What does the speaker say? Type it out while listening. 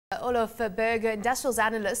Olof Bergh Industrials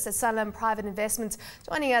Analyst at Sanlam Private Investments,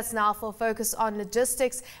 joining us now for a focus on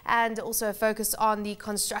logistics and also a focus on the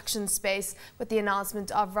construction space with the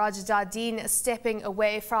announcement of Roger Jardine stepping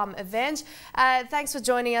away from Aveng. Thanks for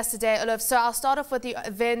joining us today, Olof. So I'll start off with the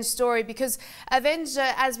Aveng story because Aveng,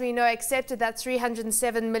 as we know, accepted that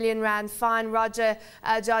 307 million rand fine. Roger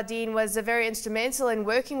Jardine was very instrumental in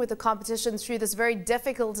working with the competition through this very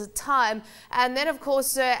difficult time. And then, of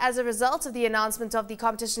course, as a result of the announcement of the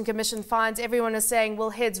Competition Commission fines, everyone is saying, will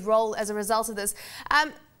heads roll as a result of this?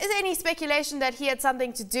 Is there any speculation that he had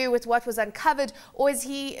something to do with what was uncovered, or is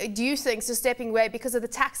he, do you think, so stepping away because of the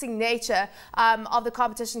taxing nature of the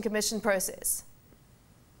Competition Commission process?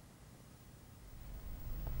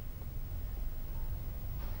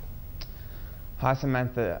 Hi,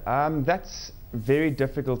 Samantha. That's very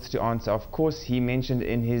difficult to answer. Of course, he mentioned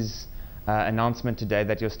in his announcement today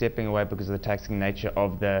that you're stepping away because of the taxing nature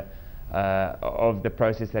of the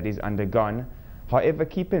process that he's undergone. However,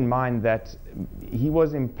 keep in mind that he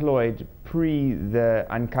was employed pre the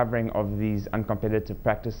uncovering of these uncompetitive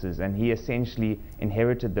practices, and he essentially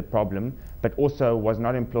inherited the problem, but also was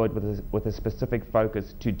not employed with a specific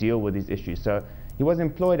focus to deal with these issues. So he was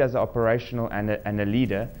employed as an operational and a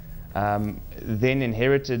leader, then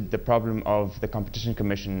inherited the problem of the Competition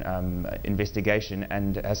Commission investigation,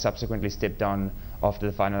 and has subsequently stepped down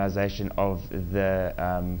after the finalization of the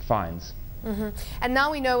fines. And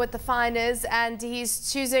now we know what the fine is, and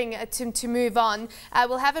he's choosing to move on.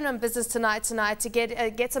 We'll have him on Business Tonight to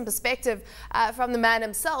get some perspective from the man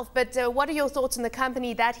himself. But what are your thoughts on the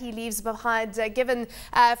company that he leaves behind, given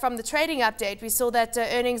from the trading update we saw that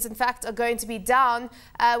earnings in fact are going to be down,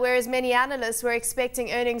 whereas many analysts were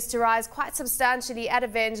expecting earnings to rise quite substantially at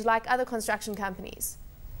Aveng like other construction companies?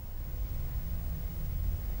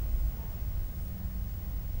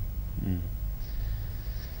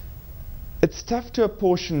 It's tough to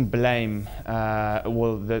apportion blame,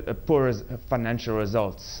 the poor financial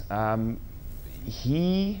results.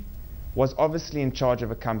 He was obviously in charge of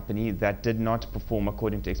a company that did not perform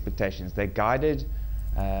according to expectations. They guided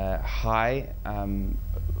high,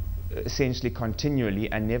 essentially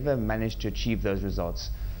continually, and never managed to achieve those results.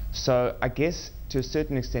 So I guess to a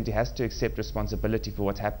certain extent he has to accept responsibility for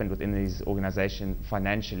what's happened within his organization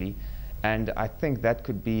financially, and I think that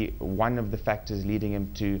could be one of the factors leading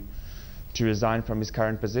him to resign from his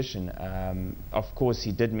current position. Of course,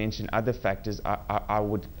 he did mention other factors. I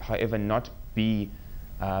would, however, not be,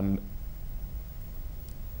 I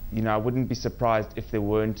wouldn't be surprised if there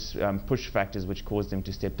weren't push factors which caused him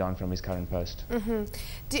to step down from his current post.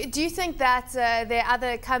 Do you think that there are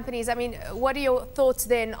other companies, I mean, what are your thoughts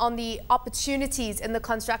then on the opportunities in the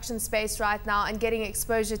construction space right now and getting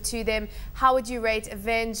exposure to them? How would you rate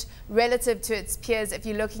Aveng relative to its peers if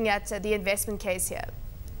you're looking at the investment case here?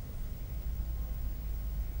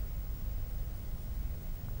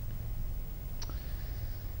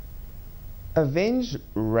 Aveng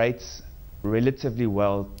rates relatively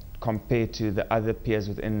well compared to the other peers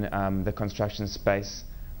within the construction space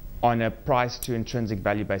on a price to intrinsic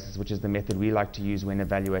value basis, which is the method we like to use when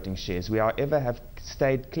evaluating shares. We, however, have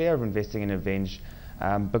stayed clear of investing in Aveng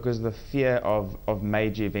because of the fear of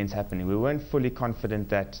major events happening. We weren't fully confident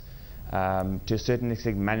that, to a certain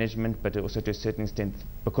extent, management, but also to a certain extent,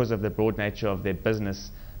 because of the broad nature of their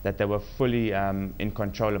business, that they were fully in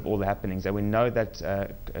control of all the happenings. And we know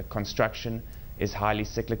that construction is highly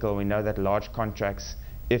cyclical. We know that large contracts,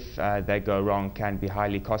 if they go wrong, can be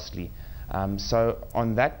highly costly. So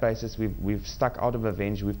on that basis, we've stuck out of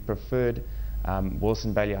Aveng. We've preferred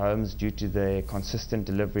Wilson Bailey Homes due to the consistent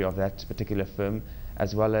delivery of that particular firm,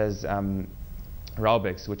 as well as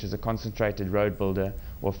Raubex, which is a concentrated road builder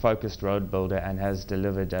or focused road builder, and has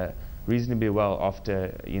delivered reasonably well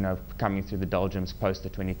after, coming through the doldrums post the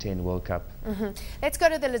 2010 World Cup. Let's go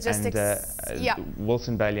to the logistics. And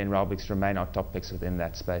Wilson Bailey and Raubex remain our top picks within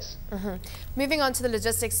that space. Moving on to the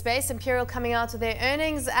logistics space, Imperial coming out with their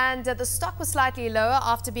earnings, and the stock was slightly lower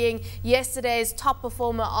after being yesterday's top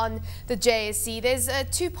performer on the JSE. There's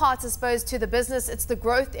two parts, I suppose, to the business. It's the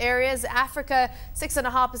growth areas. Africa,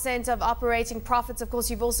 6.5% of operating profits. Of course,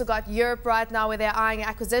 you've also got Europe right now where they're eyeing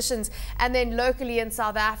acquisitions, and then locally in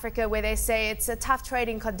South Africa where they say it's tough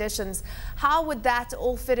trading conditions. How would that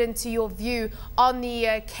all fit into your view on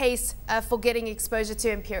the case for getting exposure to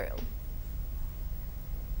Imperial?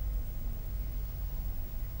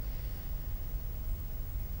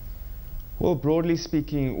 Well, broadly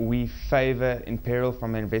speaking, we favor Imperial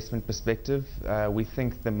from an investment perspective. We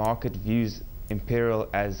think the market views Imperial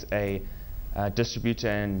as a distributor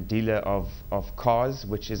and dealer of cars,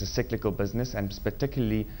 which is a cyclical business, and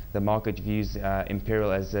particularly the market views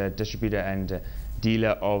Imperial as a distributor and dealer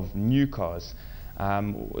of new cars.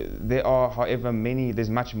 There are, however, there's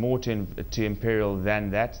much more to Imperial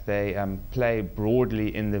than that. They play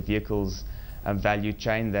broadly in the vehicles value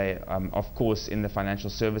chain. They, of course, in the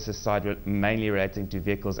financial services side, mainly relating to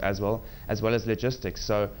vehicles as well as logistics.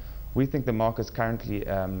 So we think the market is currently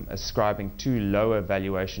ascribing too low a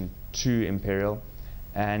valuation to Imperial,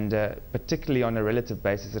 and particularly on a relative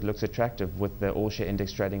basis, it looks attractive with the all-share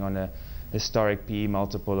index trading on a historic PE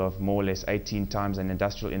multiple of more or less 18 times and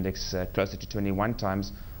industrial index closer to 21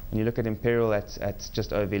 times. When you look at Imperial at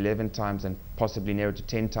just over 11 times and possibly nearer to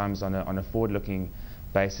 10 times on a forward-looking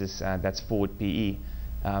basis, that's forward PE.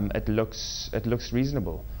 It looks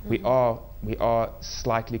reasonable. Mm-hmm. We are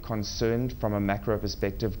slightly concerned from a macro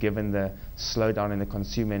perspective, given the slowdown in the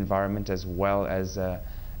consumer environment, as well as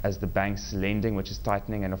the bank's lending, which is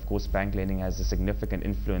tightening, and of course bank lending has a significant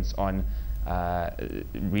influence on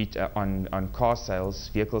car sales,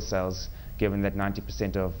 vehicle sales, given that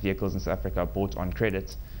 90% of vehicles in South Africa are bought on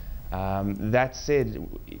credit. That said,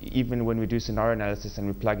 even when we do scenario analysis and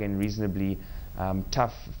we plug in reasonably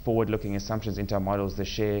tough forward-looking assumptions into our models, the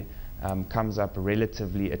share comes up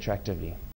relatively attractively.